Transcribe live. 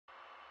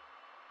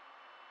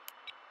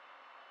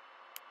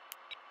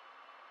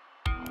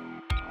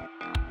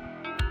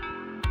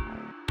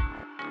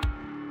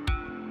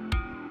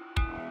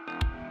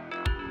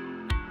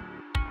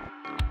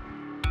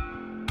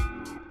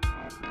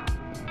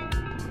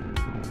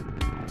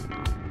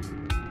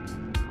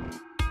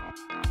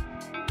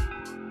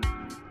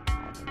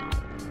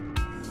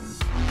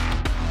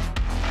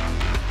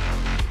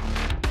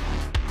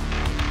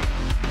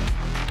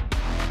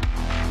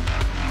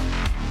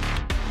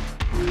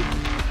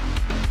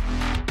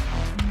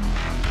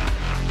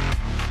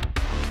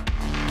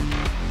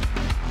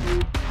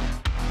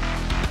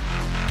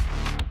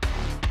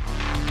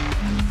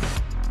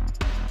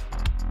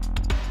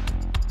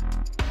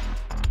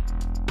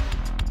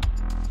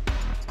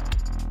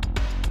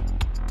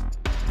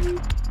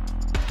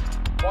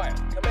Quiet.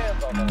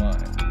 Command's on the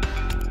line.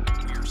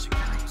 We are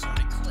securing zone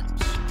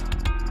Eclipse.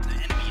 The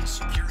enemy is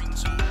securing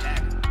zone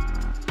Dagger.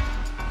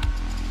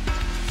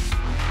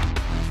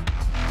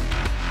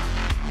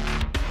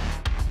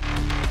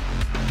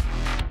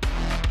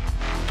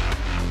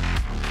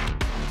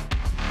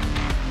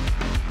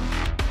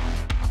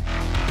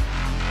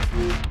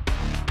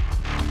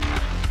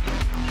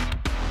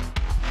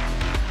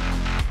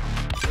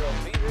 We'll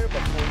be there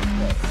before you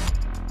know it.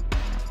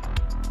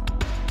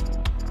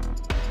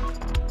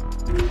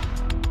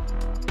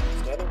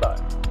 Standing by.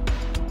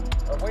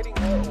 Awaiting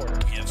your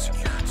orders. We have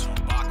secured zone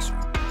Boxer.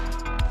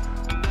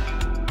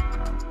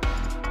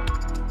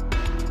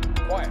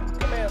 Quiet.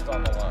 Command's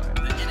on the line.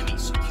 The enemy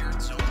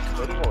secured zone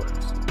Waiting Combat.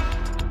 orders.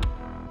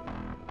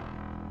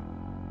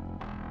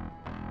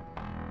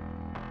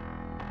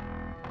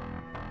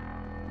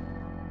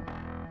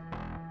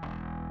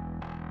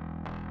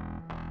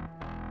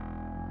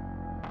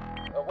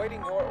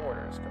 Awaiting your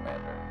orders,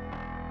 Commander.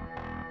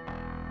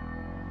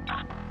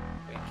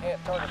 We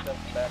can't target them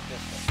from that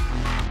distance.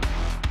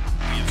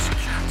 We have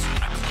secured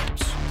zone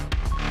Eclipse.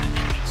 The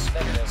enemy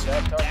secured Negative. zone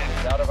That target Dagger.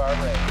 is out of our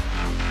range.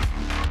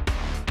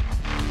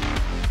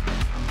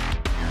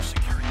 We are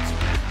securing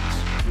zone Atlas.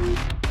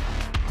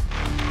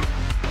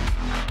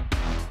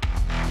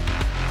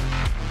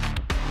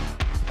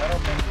 I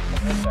don't think we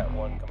can hit that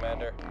one,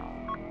 Commander.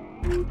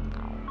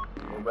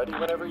 We're ready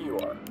whenever you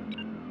are.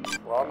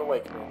 We're on the way,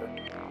 Commander.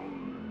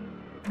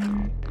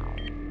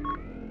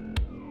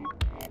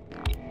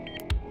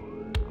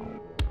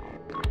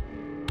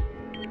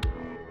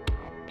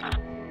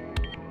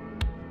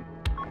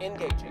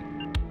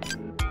 Engaging.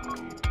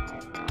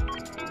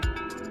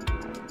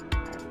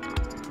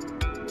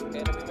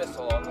 Enemy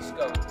missile on the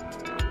scope.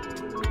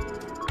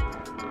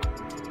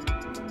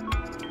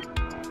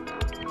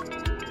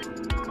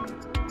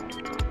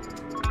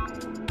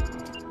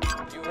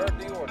 You heard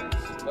the orders.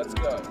 Let's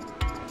go.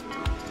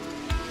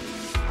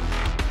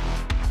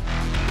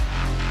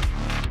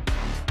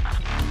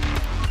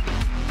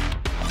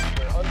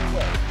 We're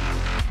underway.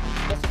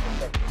 Missile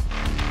protected.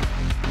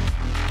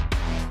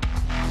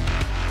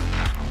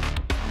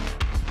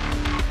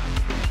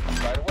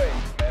 Right away,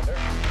 Commander.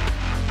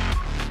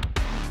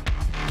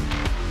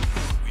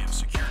 We have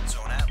secured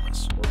zone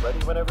Atlas. We're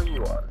ready whenever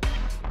you are.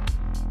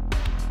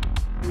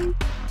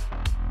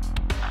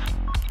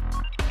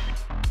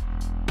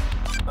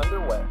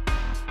 Underway.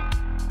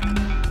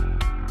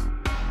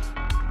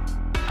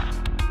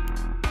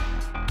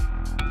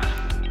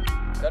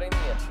 Cutting the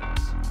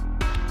entrance.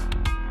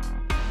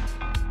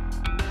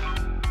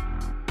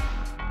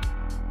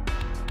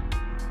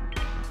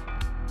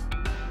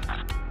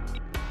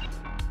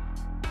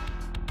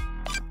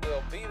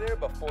 We'll be there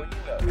before you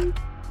know it.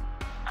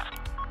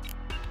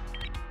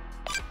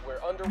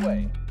 We're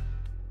underway.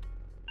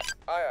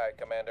 Aye, aye,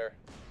 Commander.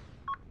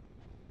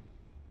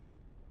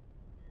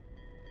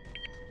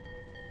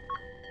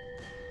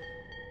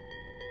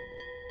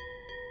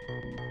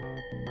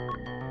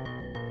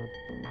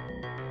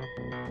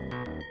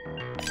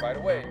 Right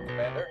away,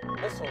 Commander.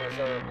 Missile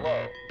reserve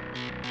low.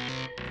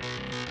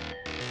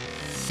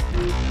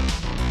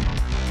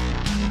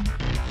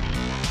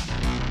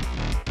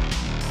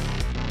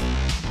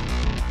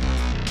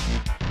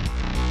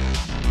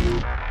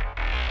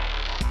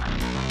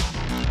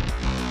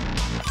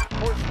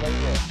 Course laid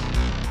in.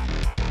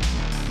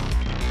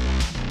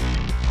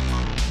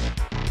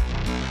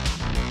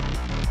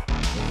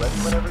 We're ready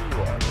whenever you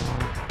are.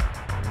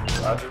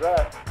 Roger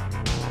that.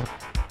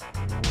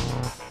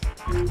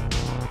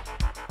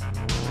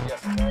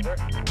 Yes, Commander.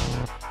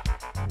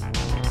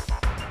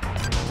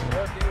 You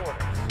heard the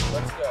orders.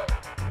 Let's go.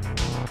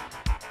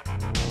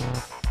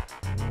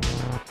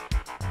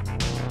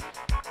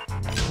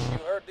 You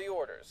heard the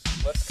orders.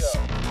 Let's go.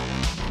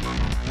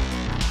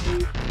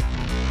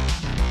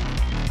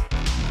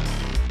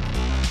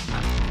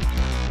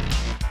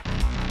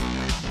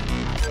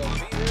 We'll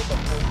be there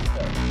before you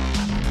know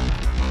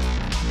it.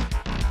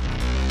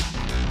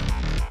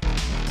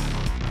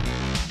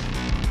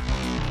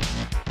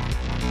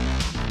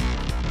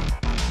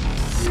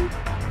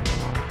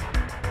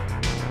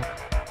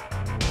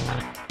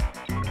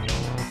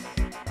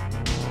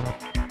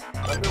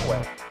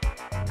 Underway.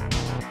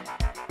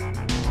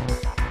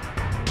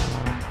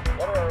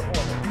 What are our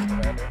orders,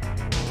 Commander?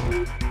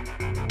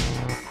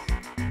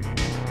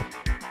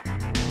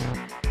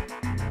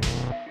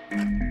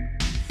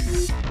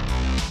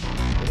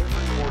 Waiting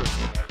for your orders,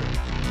 Commander.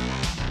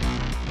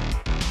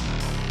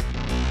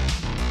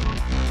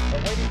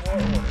 Awaiting your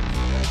orders,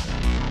 Commander.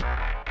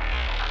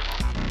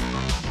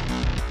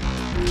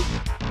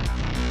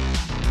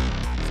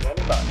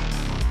 Standing by.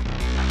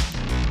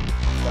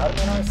 Got him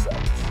in our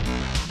sights.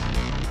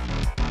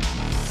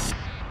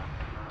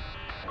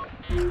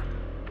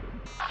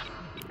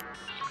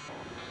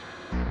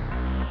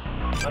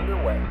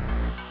 Underway.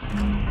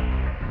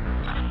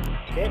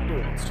 Can't do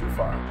it, it's too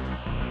far.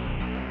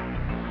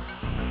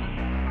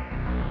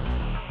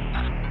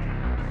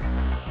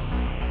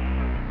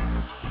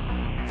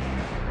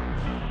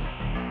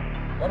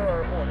 What are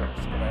our orders,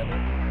 Commander?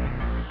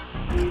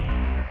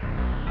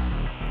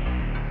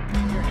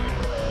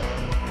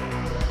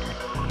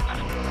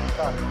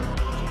 on.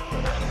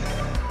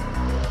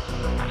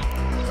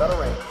 Is that a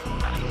range?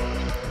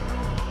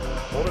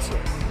 Hold us in.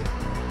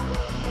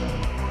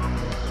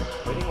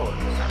 Waiting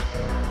orders.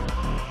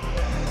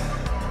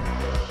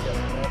 Yes,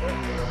 Commander.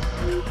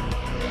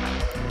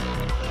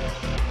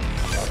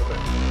 On the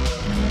range.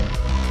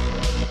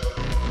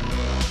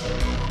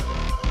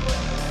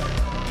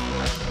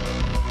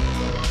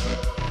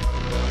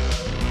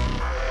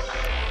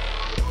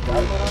 Got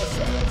him in our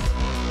sights.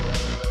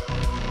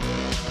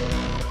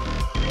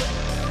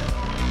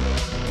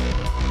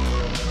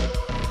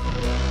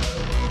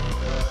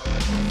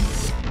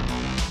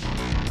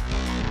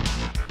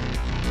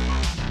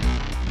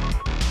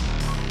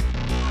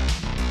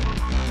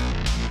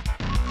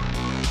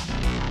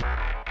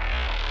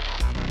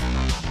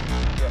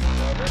 Yes,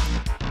 Commander.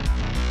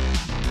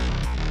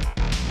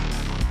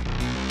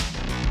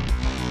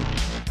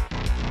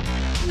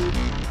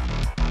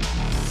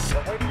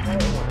 We're waiting for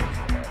orders,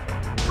 Commander.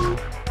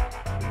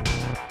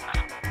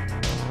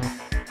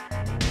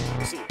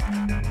 Proceed.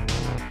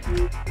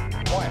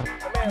 Quiet.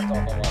 Command's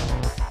on the line.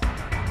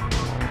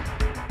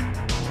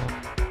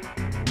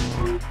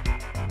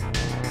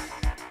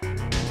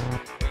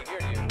 We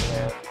hear you,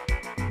 Command.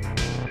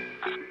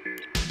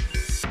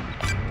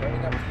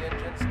 Turning up the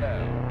engines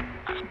now.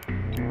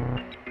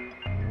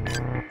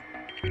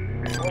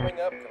 Warming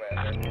up,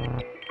 Commander.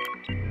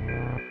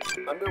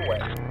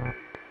 Underway.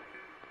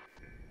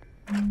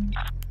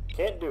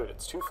 Can't do it,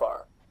 it's too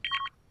far.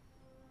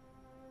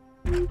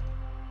 We hear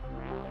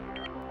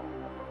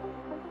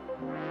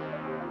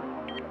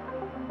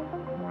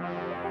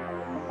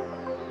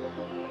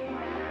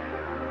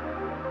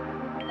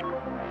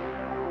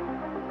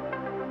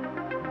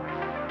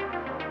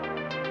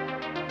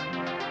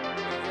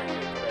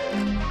you,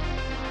 Command.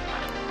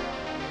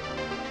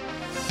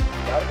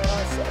 Got him in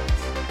our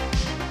sights.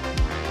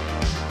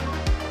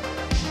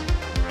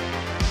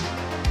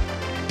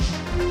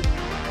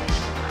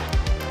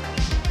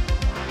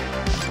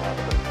 On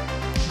the range.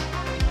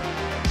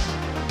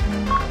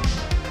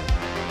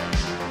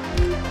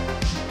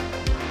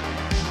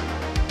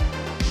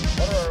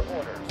 What are our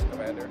orders,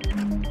 Commander?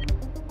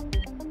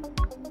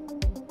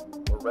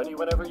 We're ready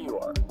whenever you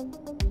are.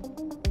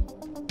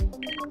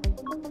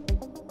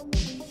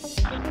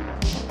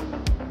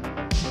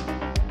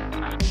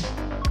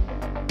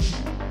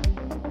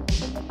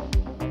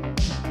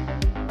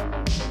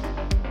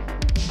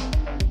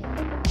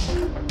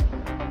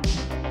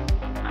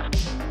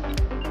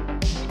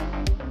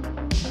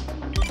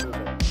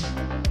 Moving.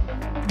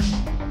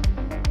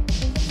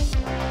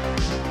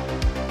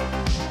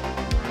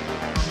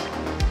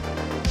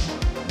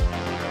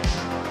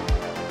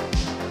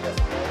 Yes,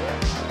 Commander.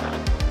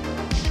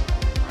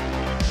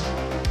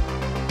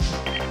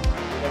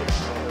 Negative,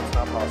 Commander, it's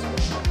not possible.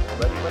 We're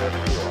ready whenever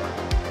you are.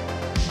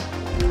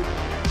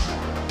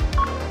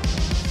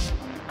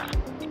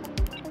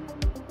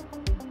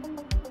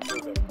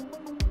 Moving.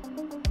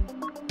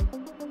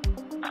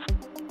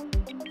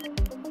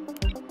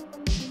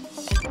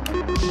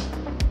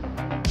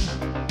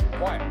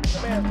 Quiet.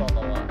 Command's on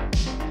the line.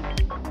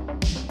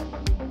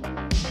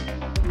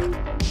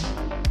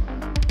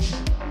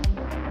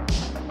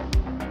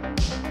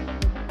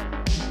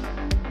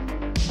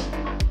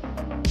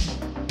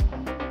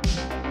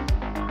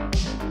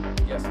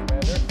 Yes,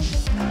 Commander.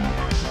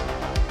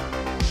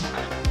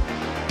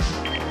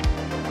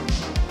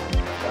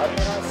 Got him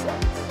in our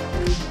sights.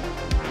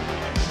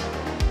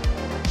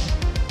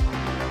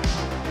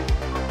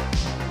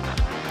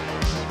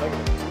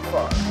 Negative, too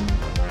far.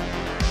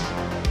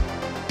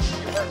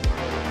 You heard me.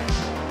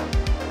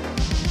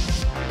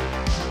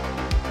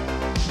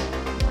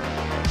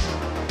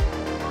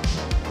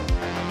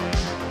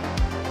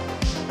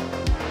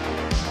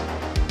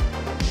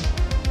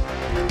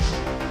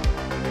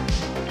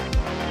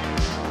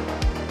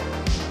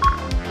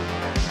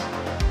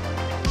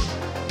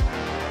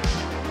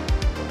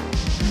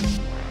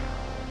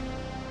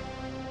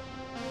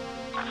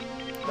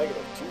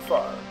 Negative, too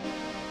far.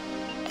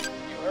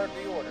 You heard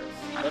the orders.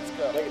 Let's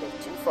go. Negative,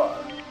 too far.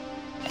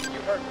 You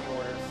heard the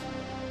orders.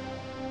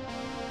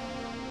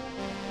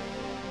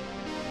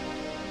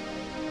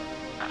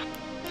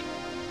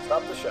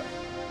 Stop the show.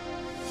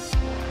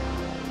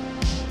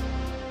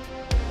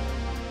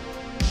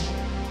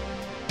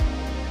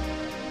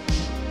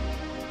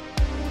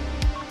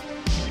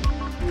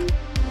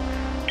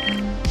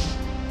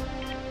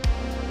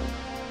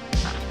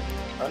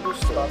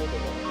 Understood.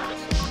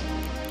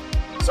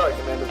 Sorry,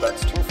 Commander,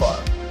 that's too far.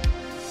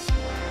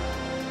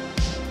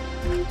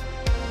 You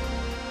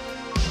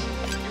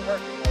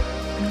heard the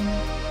orders.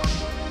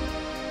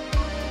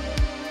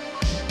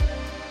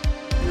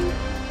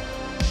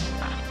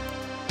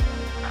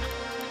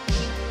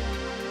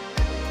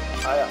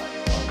 Aye, aye.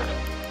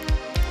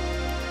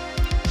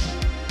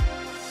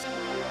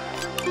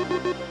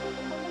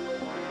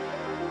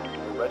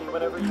 We're ready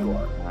whenever you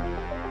are.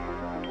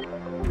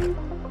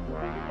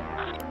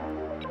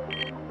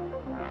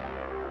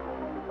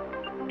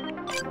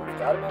 We've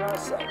got him in our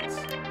sights.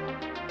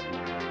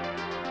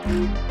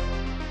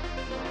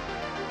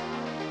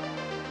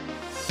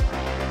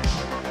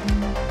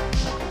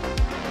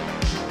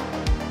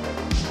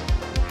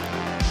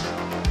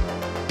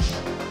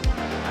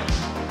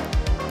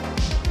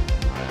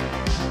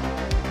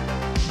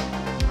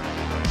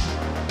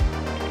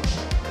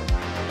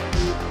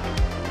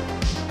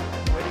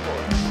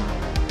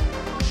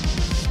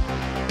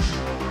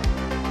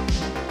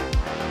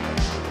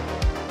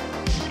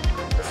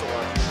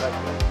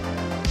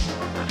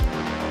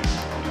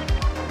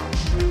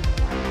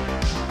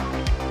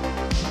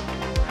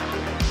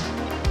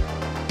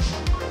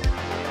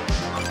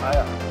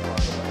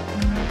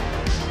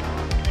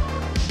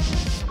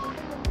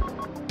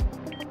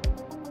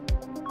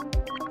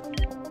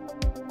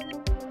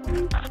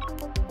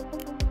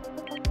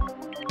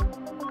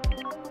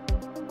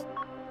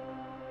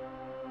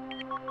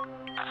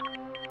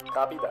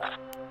 Copy that.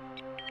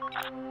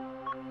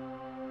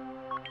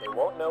 They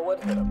won't know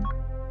what hit them.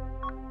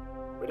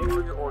 Waiting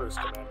for your orders,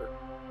 Commander.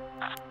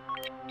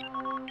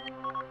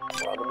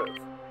 We're on the move.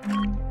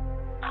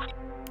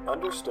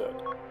 Understood.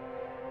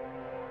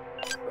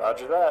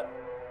 Roger that.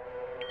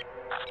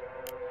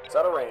 It's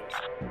out of range.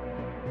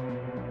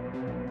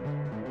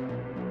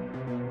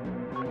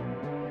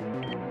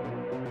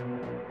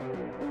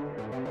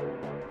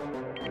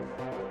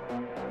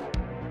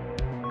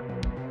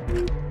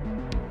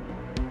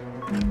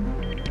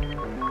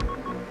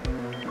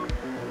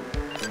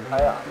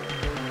 Aye, aye.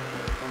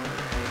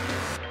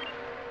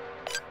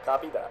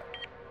 Copy that.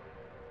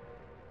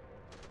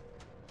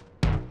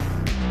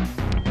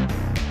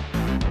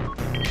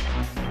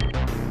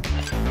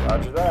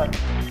 Roger that.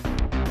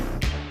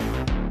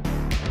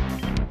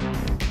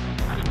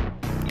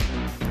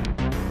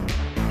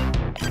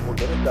 We'll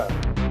get it done.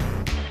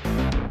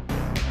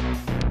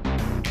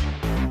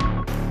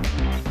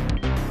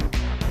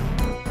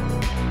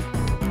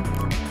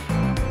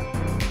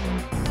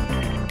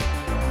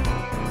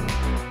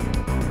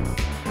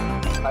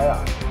 Aye,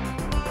 aye.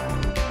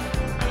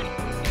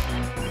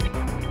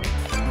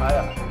 Aye,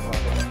 aye.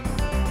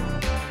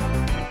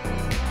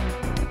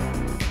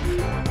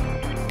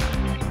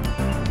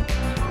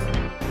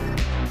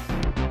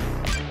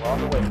 We're on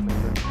the way,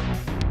 Commander.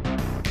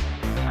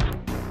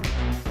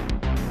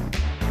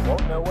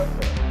 Won't know what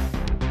hit.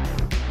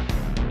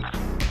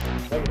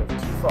 Negative,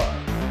 too far.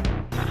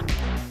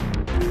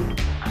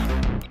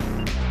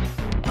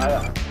 Aye,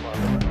 aye. We're on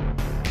the way.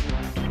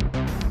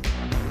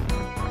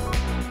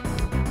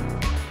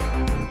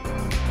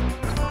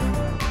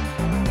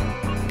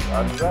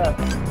 Roger that.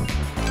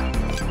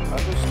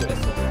 Understood.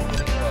 Missiles are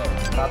getting low.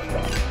 Copy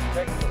that.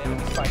 Check the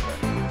enemy fighter.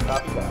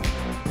 Copy that.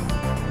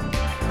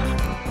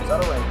 Is out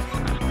of range.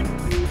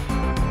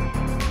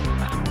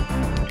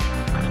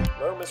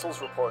 Low missiles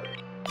reported.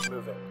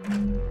 Moving.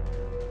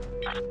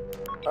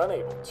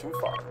 Unable. Too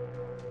far.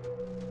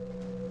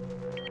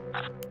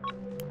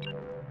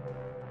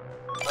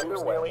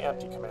 Underway. Nearly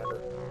empty,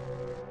 Commander.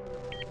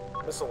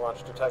 Missile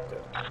launch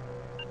detected.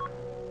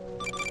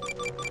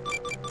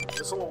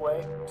 Missile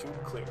away.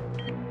 Tube clear.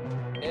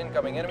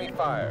 Incoming enemy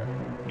fire.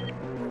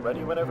 We're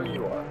ready whenever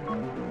you are.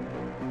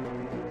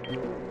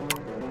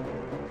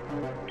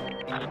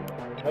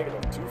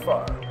 Negative. Too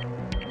far.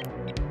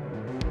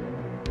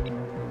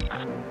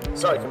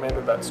 Sorry,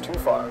 Commander, that's too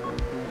far. We're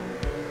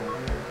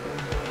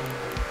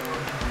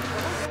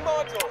losing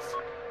modules.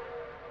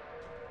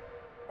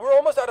 We're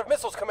almost out of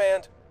missiles,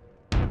 Command.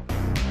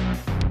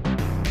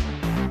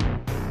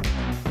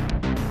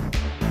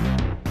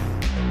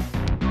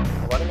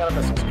 We're running out of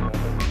missiles, Commander.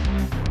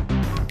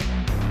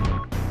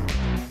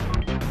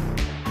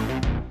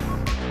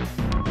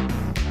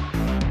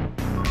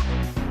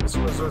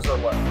 Missile reserves are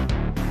low.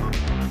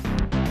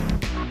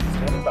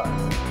 Standing by.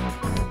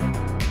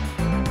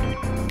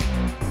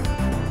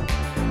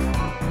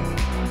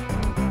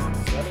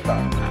 Standing by.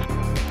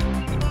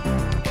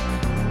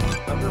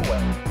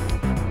 Underway.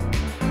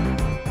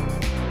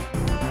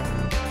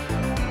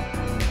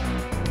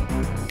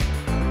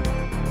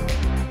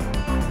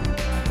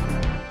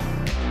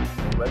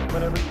 Ready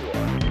whenever you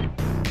are.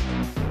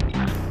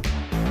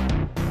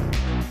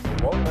 You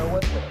won't know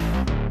what hit.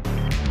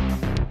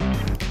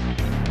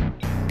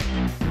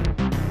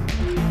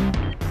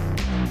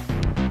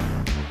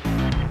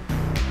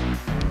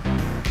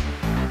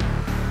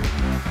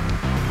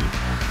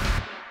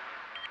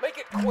 Make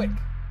it quick.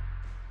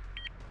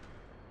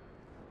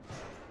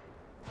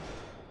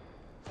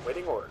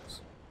 Waiting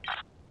orders.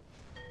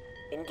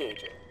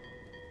 Engaging.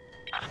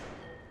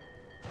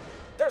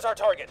 There's our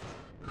target.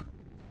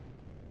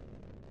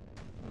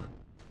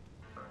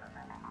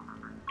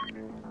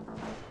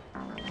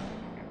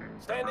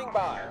 Standing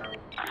by.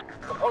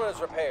 Components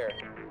repaired.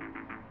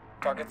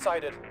 Target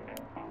sighted.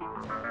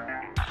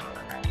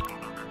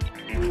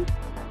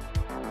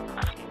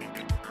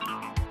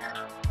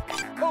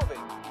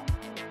 Moving.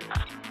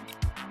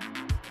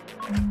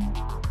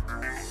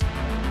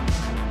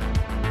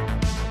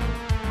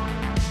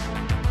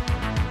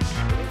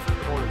 Waiting for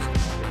your orders,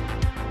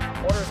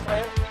 Commander. Orders,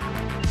 Command.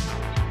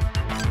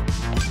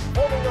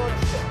 Forming on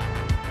ship.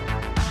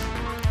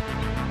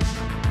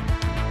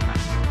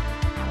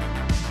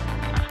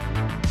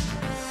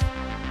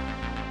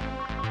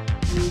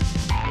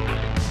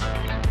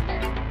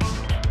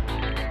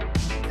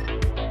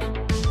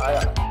 Aye,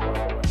 aye.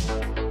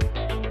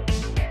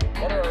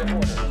 What are our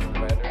orders,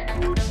 Commander?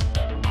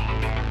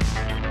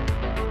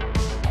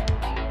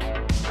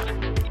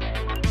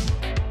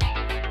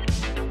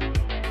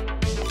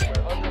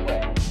 We're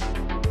underway.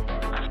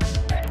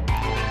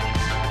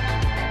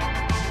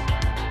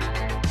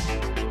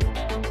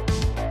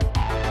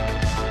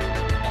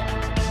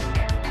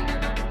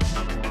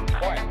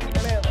 Quiet.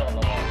 Command's on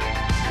the line.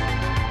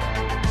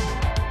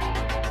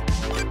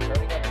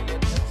 Turning up the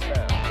engines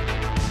now.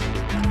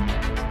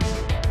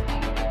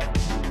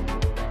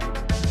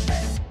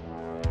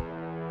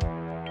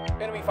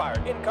 Enemy fire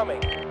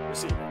incoming.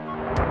 Receiving.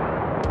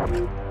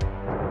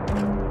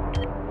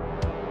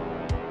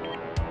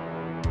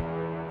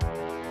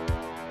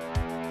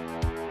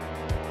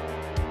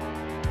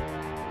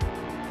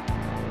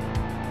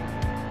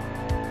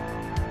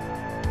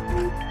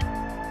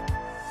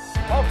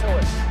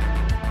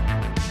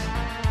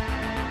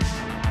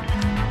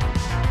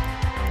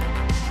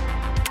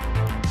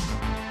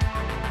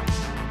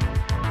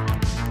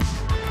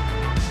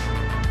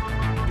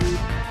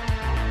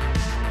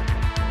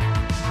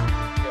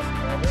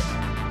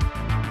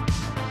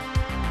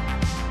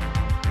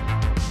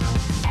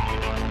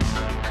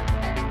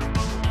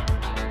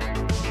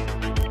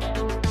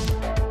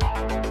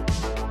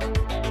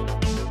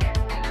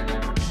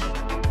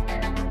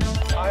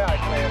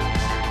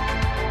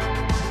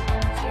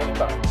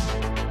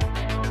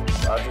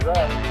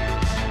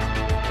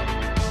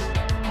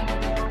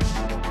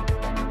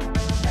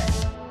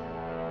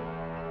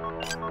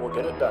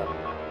 Get it done.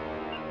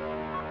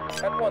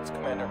 At once,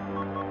 Commander.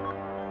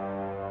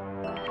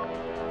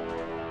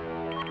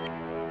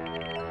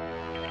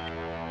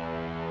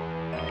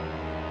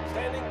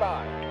 Standing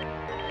by.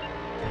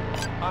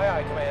 Aye,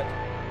 aye, Command.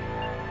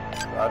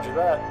 Roger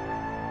that.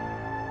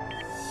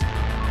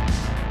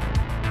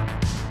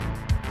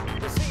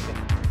 Receiving.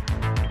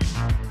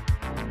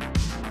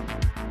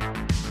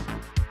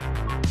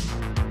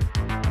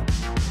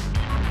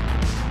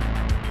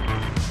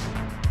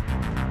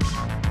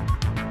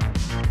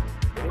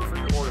 Waiting for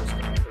your orders,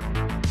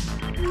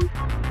 Commander.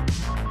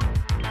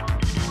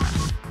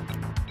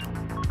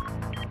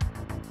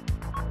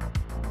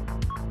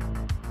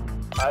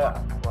 Aye,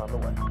 aye. We're on the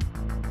way.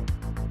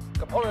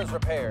 Components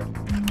repaired.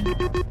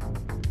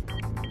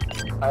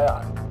 Aye,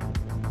 aye.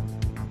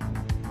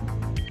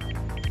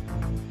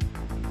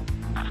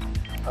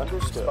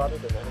 Understood.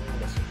 Spotted an enemy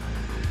missile.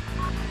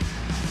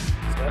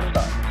 Standing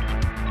by.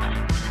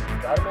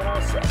 Got him in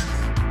our sights.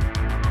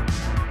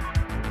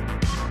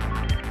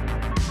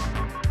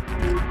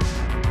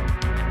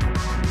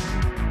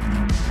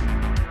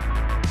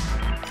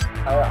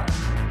 Aye, aye.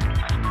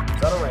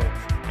 Is out of range.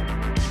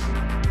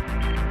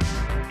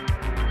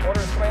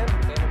 Orders, Command.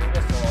 Enemy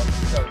missile on the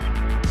scope.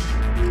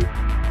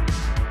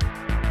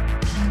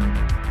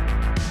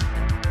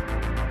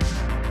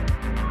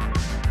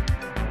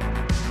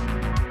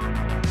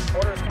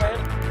 Orders,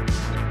 Command.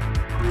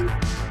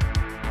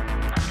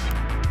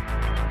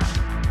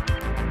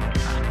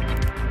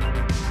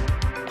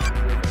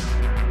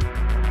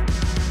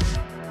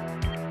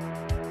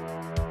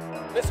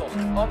 Missiles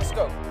on the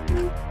scope.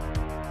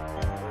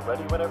 We're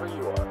ready whenever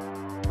you are.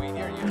 We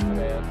hear you,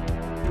 Command.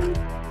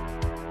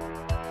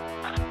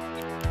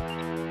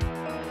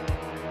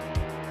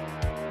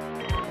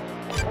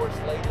 Course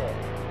laid in.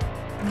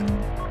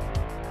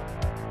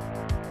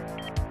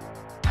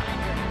 We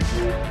hear you,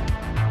 Command.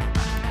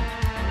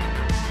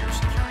 We're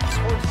securing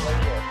zone. Course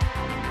laid in.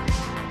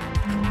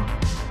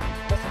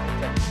 Missile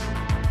detected.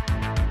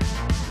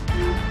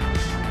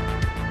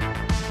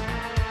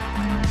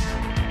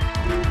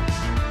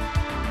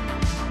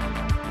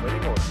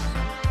 Waiting orders.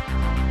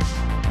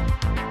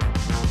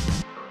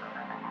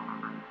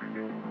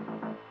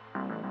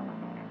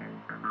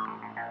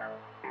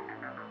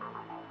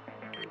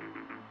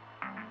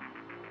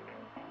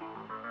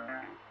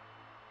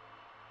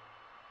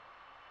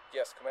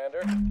 Yes,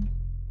 Commander.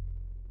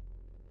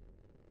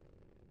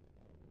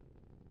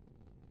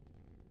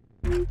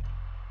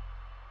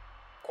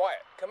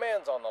 Quiet.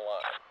 Command's on the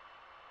line.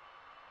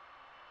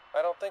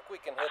 I don't think we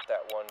can hit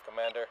that one,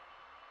 Commander.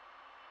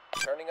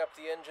 Turning up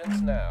the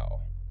engines now.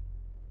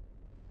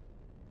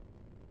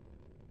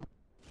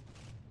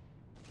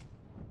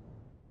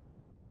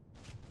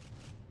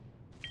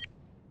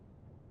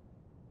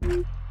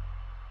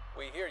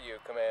 We hear you,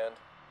 Command.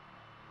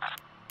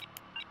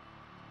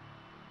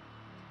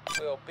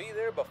 We'll be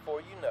there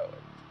before you know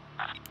it.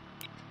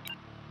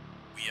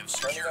 We have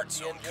Turning up secured the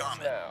zone engines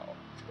common. now.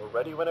 We're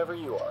ready whenever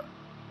you are.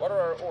 What are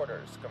our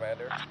orders,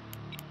 Commander?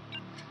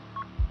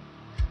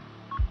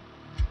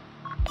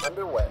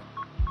 Underway.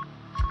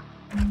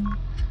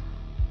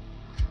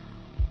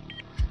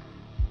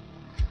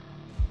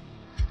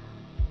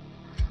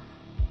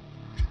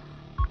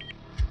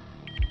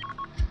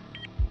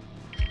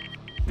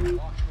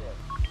 Locked in.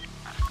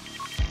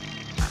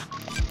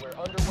 We're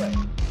underway.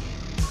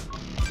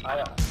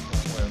 Aye, aye.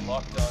 We're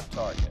locked on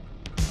target.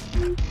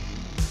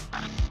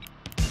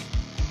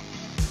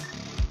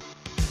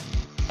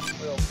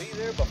 We'll be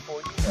there before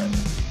you know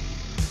it.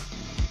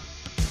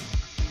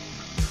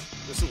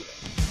 Receiving.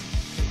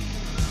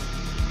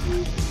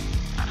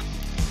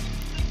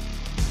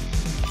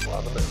 We're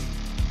on the move.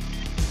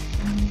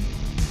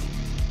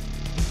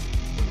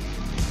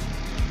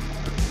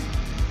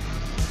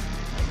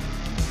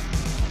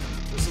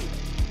 Receiving.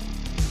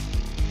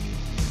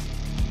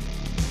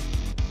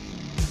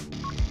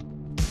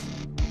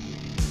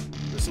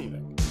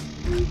 Receiving.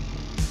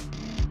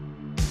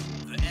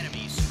 The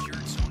enemy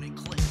secured zone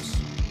Eclipse.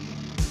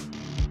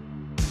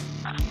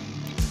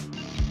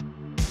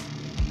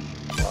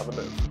 We're on the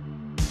move.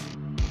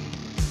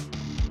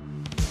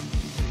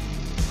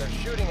 They're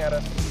shooting at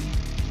us.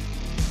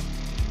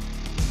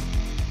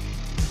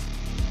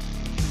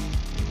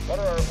 What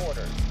are our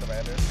orders,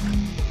 Commander?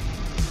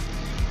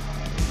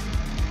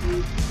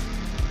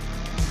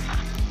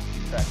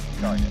 Tracking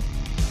target.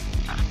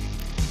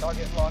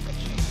 Target lock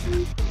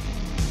achieved.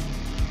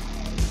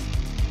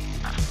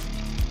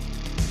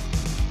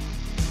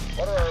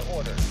 What are our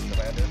orders,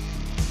 Commander?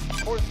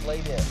 Course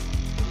laid in.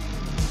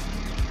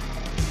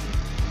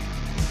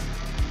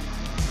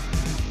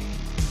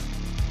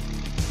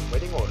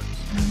 Waiting orders.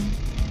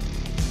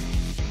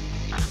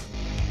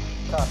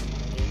 Copy.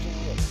 Engaging the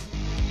enemy.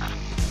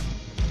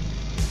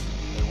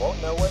 They won't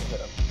know what hit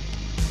them.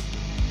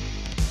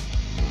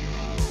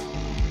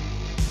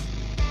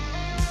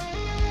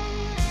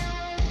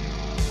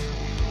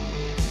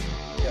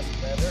 Yes,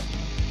 Commander.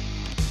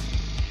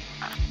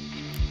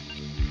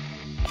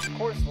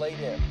 Course laid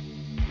in.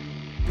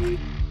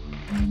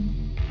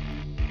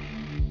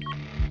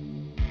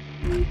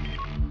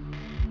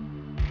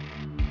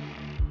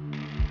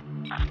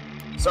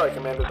 Sorry,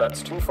 Commander,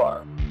 that's too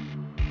far.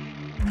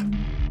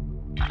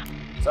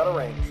 It's out of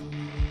range.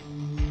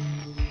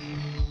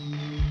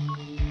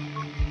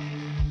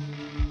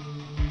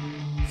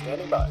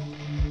 Standing by.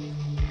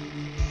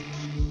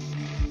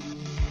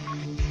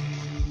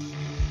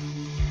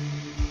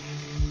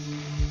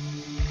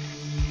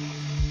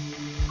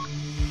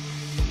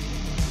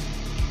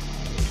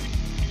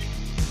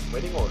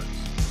 Waiting orders.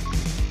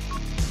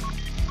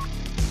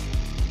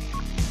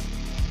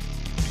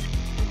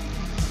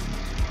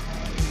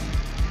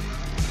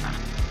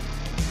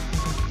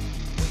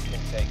 We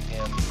can take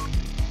him.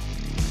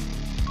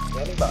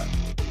 Standing by.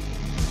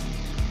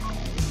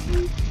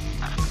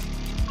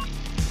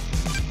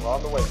 We're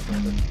on the way,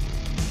 Commander.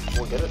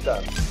 We'll get it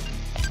done.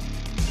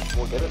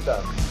 We'll get it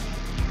done.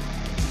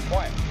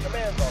 Quiet.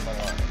 Command's on the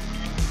line.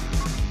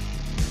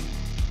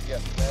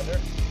 Yes, Commander.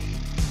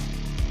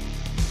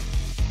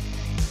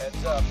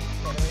 Heads up.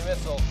 Enemy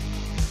missile.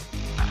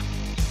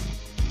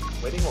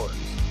 Waiting orders.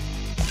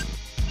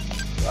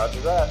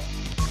 Roger that.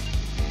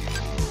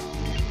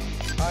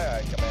 Aye,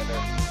 aye,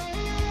 Commander.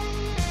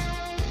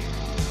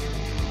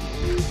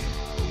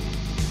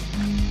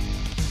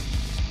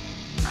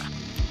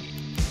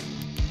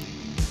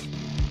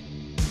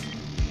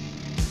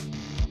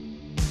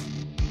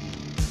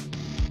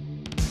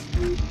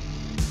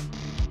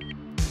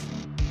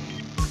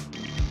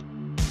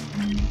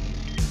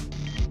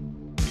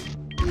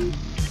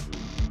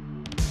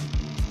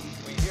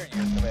 We hear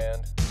you,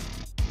 Command.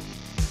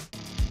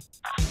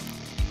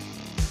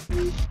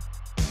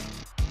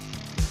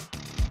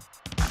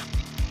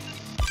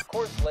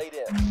 Course laid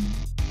in.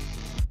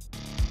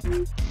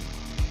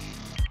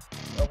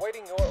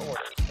 Awaiting your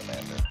orders,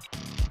 Commander.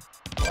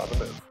 We're on the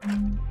move.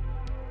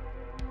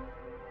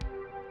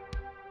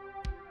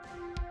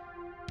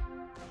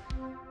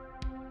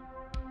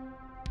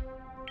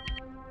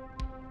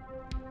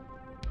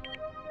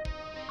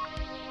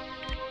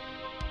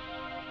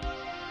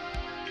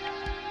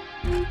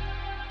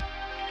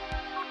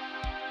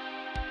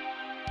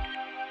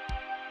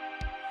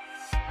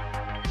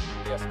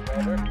 Yes,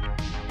 Commander.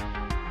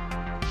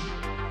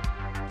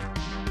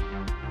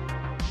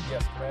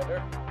 Yes, Commander.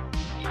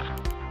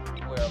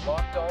 We're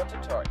locked on to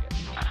target.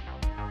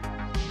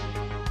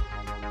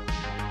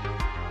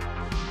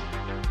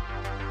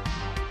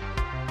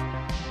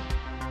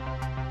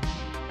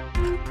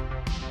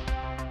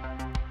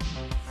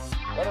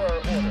 What are our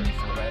orders,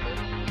 Commander?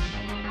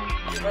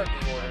 You heard the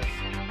orders.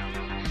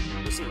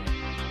 Receive.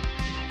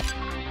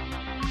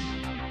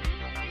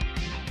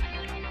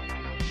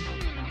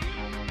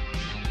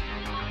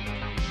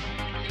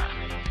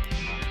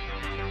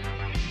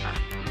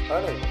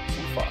 Unable.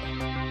 Too far.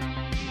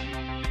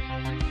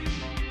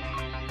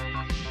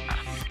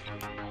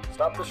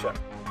 Stop the ship.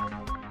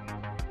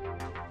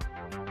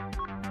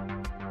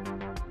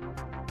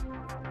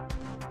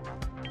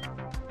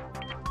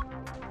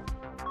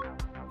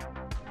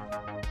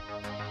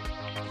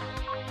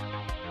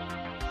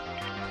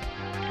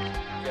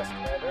 Yes,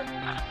 Commander.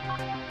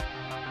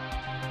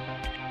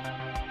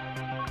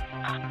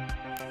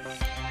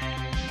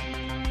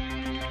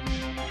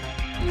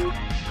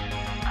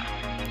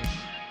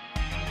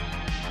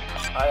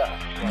 Aye, aye.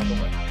 We're on the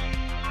way.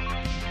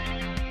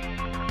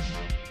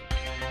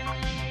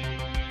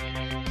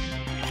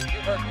 You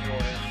heard the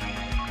orders.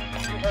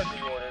 You heard the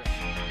orders.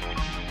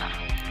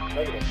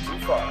 Negative. Too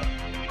far.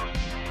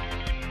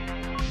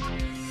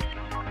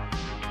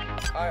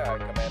 Aye, aye,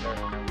 Commander.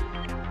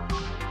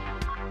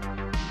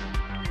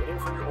 Waiting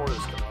for your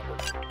orders, Commander.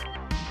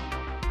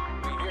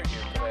 We hear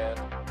you, Command.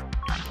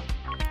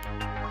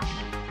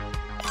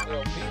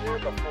 We'll be there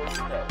before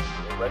you know it.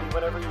 We're ready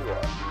whenever you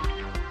are.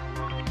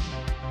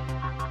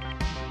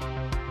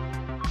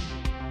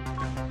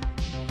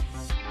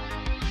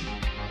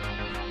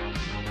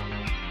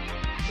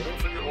 Waiting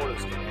for your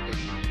orders, Commander.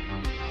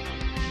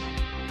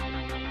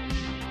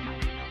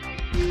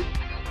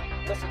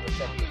 Listen,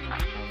 detective.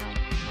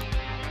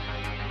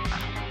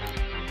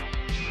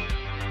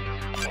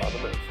 We're on the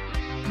move.